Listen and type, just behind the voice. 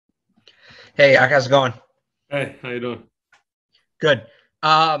Hey, how's it going? Hey, how you doing? Good.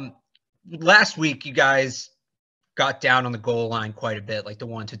 Um, Last week you guys got down on the goal line quite a bit, like the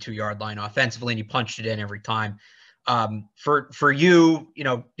 1 to 2 yard line offensively, and you punched it in every time. For you,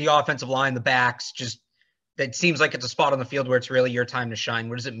 the offensive line, the backs, just that seems like it's a spot on the field where it's really your time to shine.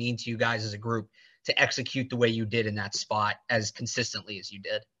 What does it mean to you guys as a group to execute the way you did in that spot as consistently as you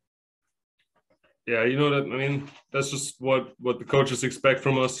did? Yeah, that's just what the coaches expect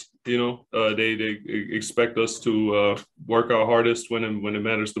from us. They expect us to work our hardest when it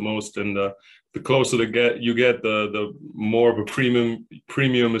matters the most, and the closer you get, the more of a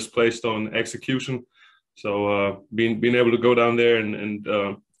premium is placed on execution. So being able to go down there and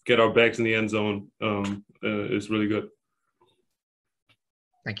get our backs in the end zone is really good.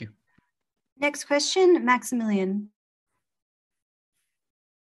 Thank you. Next question, Maximilian.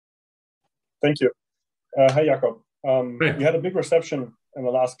 Thank you. Hi, Jakob. Hey. You had a big reception in the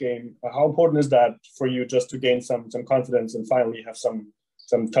last game. How important is that for you just to gain some confidence and finally have some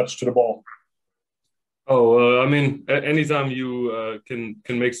touch to the ball? Anytime you can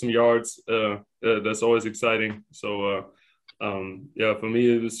make some yards, that's always exciting. So, for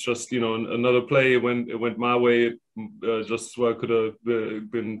me, it was just another play. It went my way, just as well could have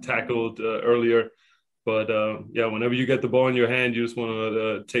been tackled earlier. But whenever you get the ball in your hand, you just want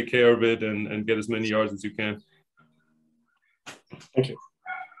to take care of it and get as many yards as you can. Thank you.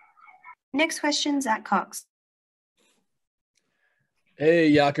 Next question, Zach Cox.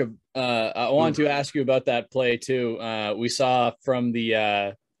 Hey, Jakob. I wanted to ask you about that play too. We saw from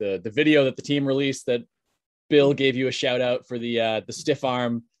the video that the team released that Bill gave you a shout out for the stiff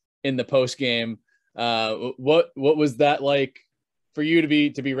arm in the post game. What was that like for you to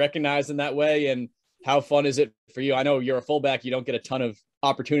be recognized in that way, and how fun is it for you? I know you're a fullback; you don't get a ton of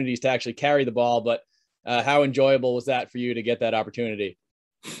opportunities to actually carry the ball, but how enjoyable was that for you to get that opportunity?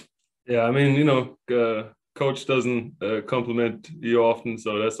 Yeah, coach doesn't compliment you often,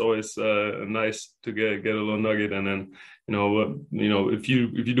 so that's always nice to get a little nugget. And then if you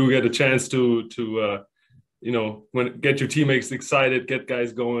do get a chance to get your teammates excited, get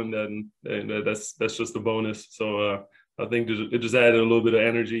guys going, then that's just a bonus. So I think it just added a little bit of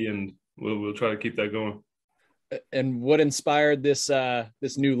energy, and we'll try to keep that going. And what inspired this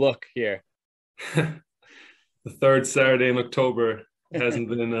new look here? The third Saturday in October hasn't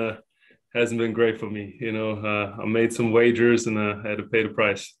been great for me. I made some wagers and I had to pay the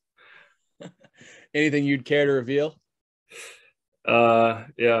price. Anything you'd care to reveal?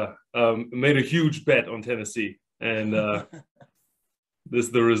 Made a huge bet on Tennessee, and this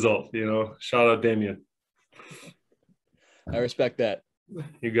is the result. Shout out Damien. I respect that.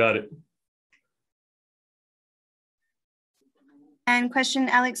 You got it. And question,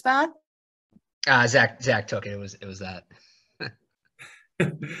 Alex Barth. Zach took it. It was that.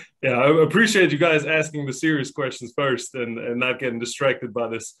 Yeah, I appreciate you guys asking the serious questions first and not getting distracted by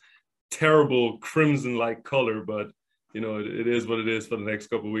this terrible crimson-like color. But it is what it is for the next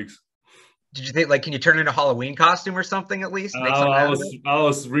couple of weeks. Did you think, can you turn in a Halloween costume or something at least? I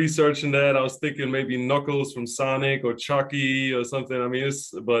was researching that. I was thinking maybe Knuckles from Sonic or Chucky or something. It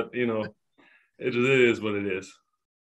is what it is.